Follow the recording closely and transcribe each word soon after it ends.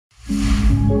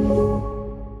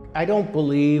I don't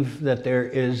believe that there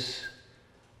is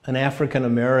an African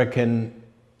American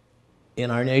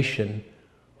in our nation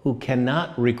who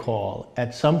cannot recall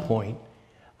at some point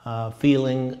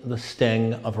feeling the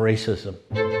sting of racism.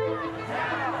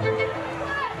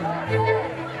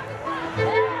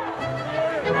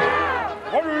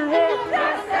 What do we want?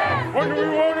 Justice! What do we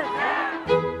want?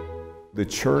 The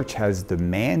church has the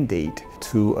mandate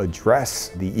to address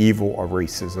the evil of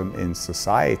racism in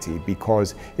society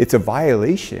because it's a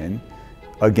violation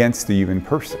against the human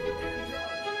person.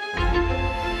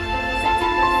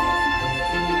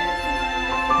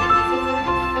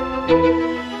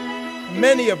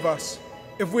 Many of us,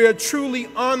 if we are truly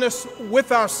honest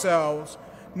with ourselves,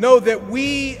 know that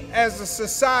we as a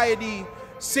society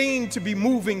seem to be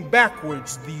moving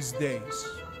backwards these days.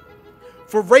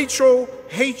 For racial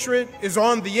hatred is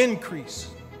on the increase.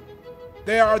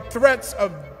 There are threats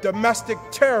of domestic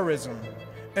terrorism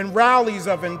and rallies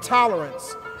of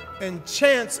intolerance and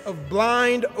chants of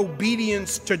blind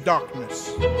obedience to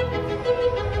darkness.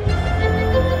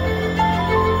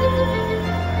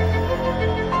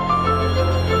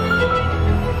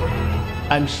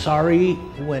 I'm sorry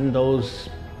when those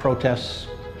protests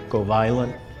go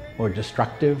violent or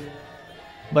destructive,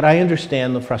 but I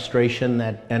understand the frustration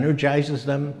that energizes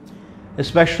them,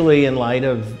 especially in light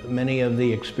of many of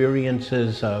the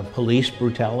experiences of police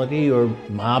brutality or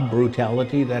mob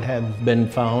brutality that have been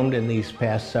found in these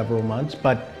past several months,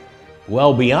 but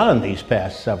well beyond these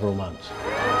past several months.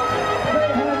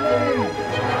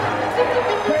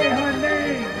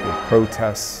 The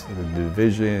protests, the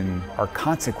division, are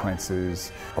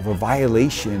consequences of a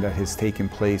violation that has taken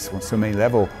place on so many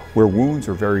levels where wounds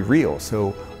are very real.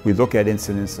 So we look at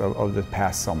incidents of the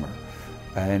past summer,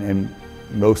 and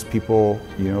most people,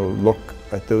 look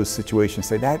at those situations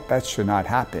and say that should not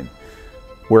happen.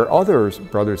 Where others,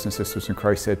 brothers and sisters in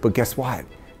Christ, said, but guess what?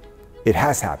 It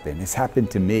has happened. It's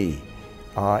happened to me,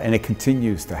 and it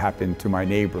continues to happen to my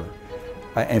neighbor.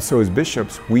 And so as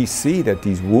bishops, we see that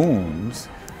these wounds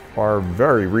are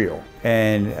very real.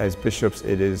 And as bishops,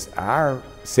 it is our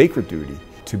sacred duty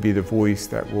to be the voice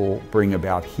that will bring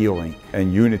about healing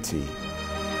and unity.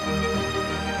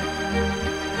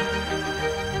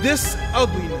 This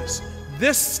ugliness,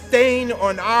 this stain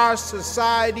on our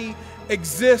society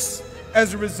exists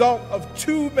as a result of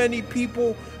too many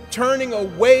people turning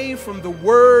away from the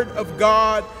Word of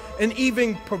God and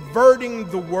even perverting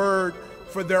the Word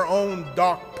for their own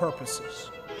dark purposes.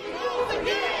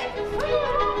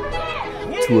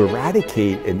 To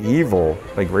eradicate an evil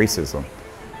like racism,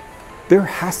 there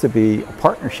has to be a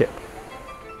partnership.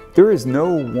 There is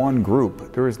no one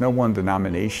group, there is no one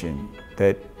denomination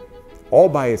that all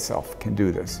by itself can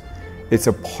do this. It's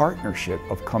a partnership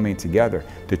of coming together.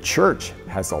 The church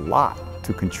has a lot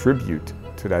to contribute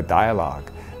to that dialogue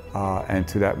and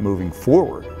to that moving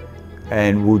forward,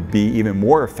 and would be even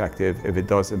more effective if it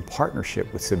does in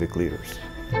partnership with civic leaders.